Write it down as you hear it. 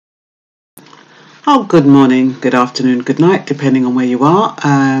Oh, good morning, good afternoon, good night, depending on where you are.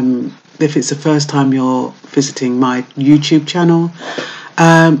 If it's the first time you're visiting my YouTube channel,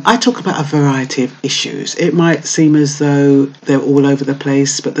 I talk about a variety of issues. It might seem as though they're all over the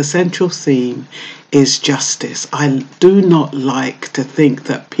place, but the central theme is justice. I do not like to think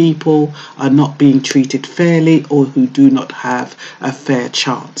that people are not being treated fairly or who do not have a fair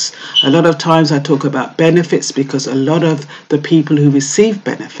chance. A lot of times I talk about benefits because a lot of the people who receive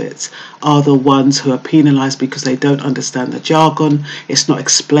benefits are the ones who are penalised because they don't understand the jargon, it's not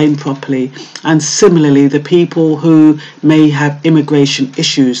explained properly, and similarly the people who may have immigration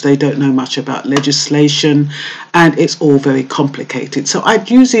issues, they don't know much about legislation and it's all very complicated. So I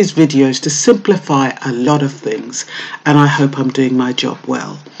use these videos to simplify a lot of things, and I hope I'm doing my job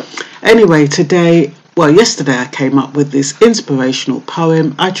well. Anyway, yesterday I came up with this inspirational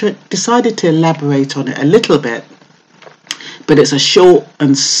poem. I decided to elaborate on it a little bit, but it's a short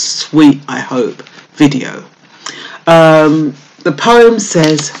and sweet, I hope, video. The poem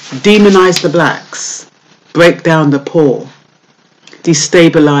says, demonize the blacks, break down the poor,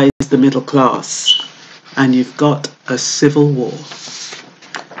 destabilize the middle class, and you've got a civil war.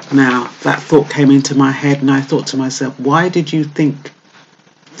 Now, that thought came into my head and I thought to myself, why did you think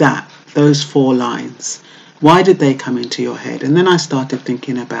that, those 4 lines? Why did they come into your head? And then I started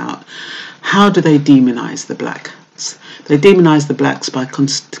thinking about, how do they demonize the blacks? They demonize the blacks by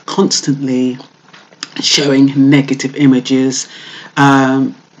constantly showing negative images,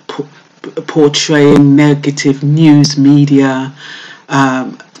 portraying negative news media,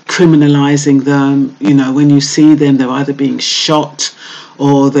 criminalising them. You know, when you see them, they're either being shot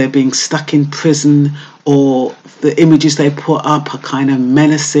or they're being stuck in prison, or the images they put up are kind of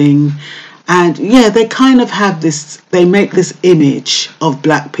menacing. And yeah, they kind of have this, they make this image of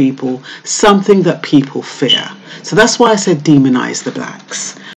black people something that people fear. So that's why I said demonize the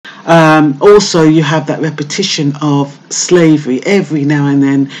blacks. Also, you have that repetition of slavery. Every now and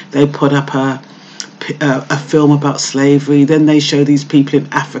then they put up a film about slavery. Then they show these people in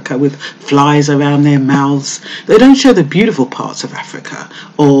Africa with flies around their mouths. They don't show the beautiful parts of Africa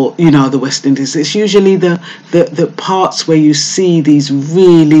or, you know, the West Indies. It's usually the parts where you see these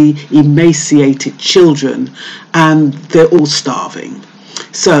really emaciated children and they're all starving.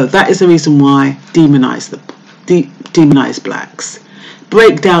 So that is the reason why demonize blacks.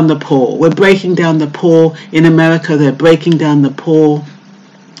 Break down the poor. We're breaking down the poor. In America, they're breaking down the poor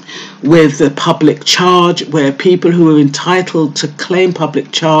with the public charge, where people who are entitled to claim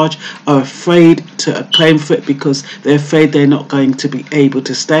public charge are afraid to claim for it because they're afraid they're not going to be able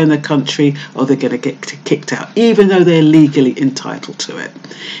to stay in the country or they're going to get kicked out, even though they're legally entitled to it.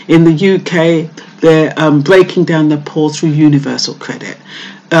 In the UK, they're breaking down the poor through universal credit.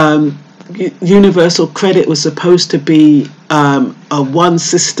 Universal credit was supposed to be a one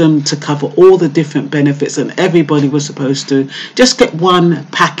system to cover all the different benefits, and everybody was supposed to just get one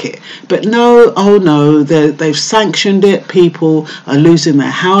packet. But no, oh no, they've sanctioned it. People are losing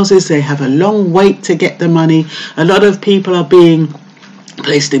their houses. They have a long wait to get the money. A lot of people are being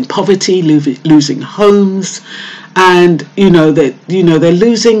placed in poverty, losing homes. And they're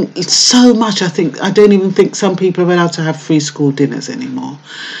losing so much. I don't even think some people are allowed to have free school dinners anymore.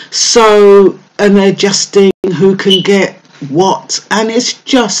 So, and they're adjusting who can get what, and it's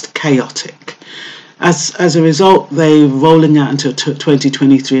just chaotic. As a result, they're rolling out until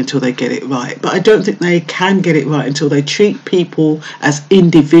 2023 until they get it right. But I don't think they can get it right until they treat people as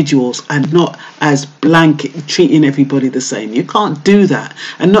individuals and not as blanket, treating everybody the same. You can't do that.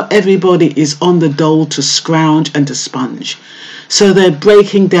 And not everybody is on the dole to scrounge and to sponge. So they're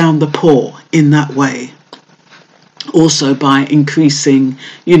breaking down the poor in that way. Also by increasing,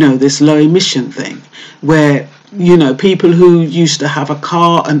 this low emission thing where people who used to have a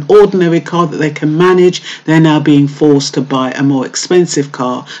car, an ordinary car that they can manage, they're now being forced to buy a more expensive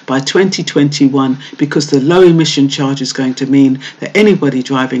car by 2021 because the low emission charge is going to mean that anybody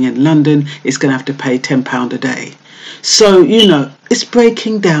driving in London is going to have to pay £10 a day. So, it's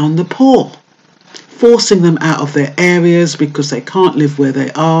breaking down the poor, forcing them out of their areas because they can't live where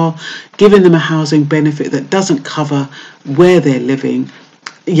they are, giving them a housing benefit that doesn't cover where they're living.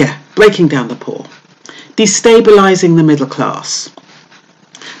 Yeah, breaking down the poor. Destabilising the middle class.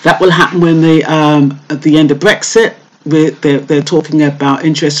 That will happen when at the end of Brexit, they're talking about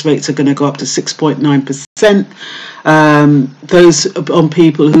interest rates are going to go up to 6.9%. Those on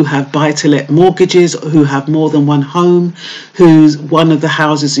people who have buy-to-let mortgages, who have more than one home, whose one of the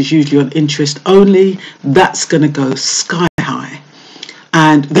houses is usually on interest only, that's going to go sky high.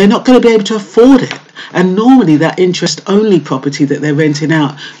 And they're not going to be able to afford it. And normally that interest-only property that they're renting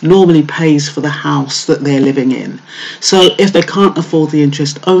out normally pays for the house that they're living in. So if they can't afford the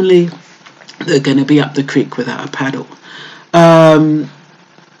interest-only, they're going to be up the creek without a paddle.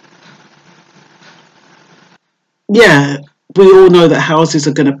 Yeah, we all know that houses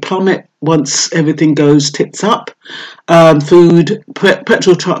are going to plummet once everything goes tits up. Petrol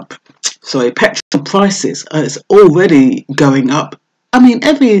prices is already going up. I mean,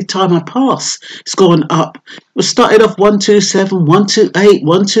 every time I pass, it's gone up. We started off 127, 128,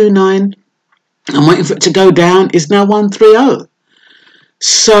 129. I'm waiting for it to go down. It's now 130.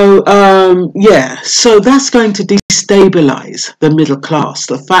 So, so that's going to destabilize the middle class.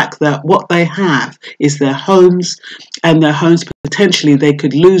 The fact that what they have is their homes, and their homes, potentially they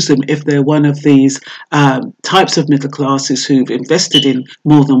could lose them if they're one of these types of middle classes who've invested in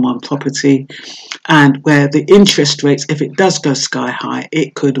more than one property, and where the interest rates, if it does go sky high,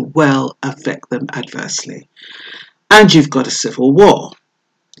 it could well affect them adversely. And you've got a civil war.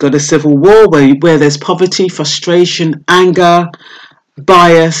 Got a civil war where there's poverty, frustration, anger,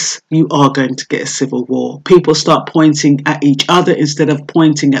 bias. You are going to get a civil war. People start pointing at each other instead of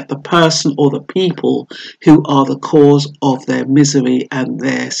pointing at the person or the people who are the cause of their misery and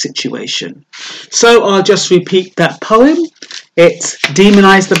their situation. So I'll just repeat that poem. It's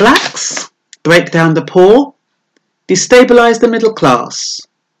demonize the blacks, break down the poor, destabilize the middle class,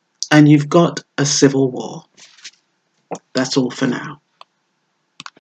 and you've got a civil war. That's all for now.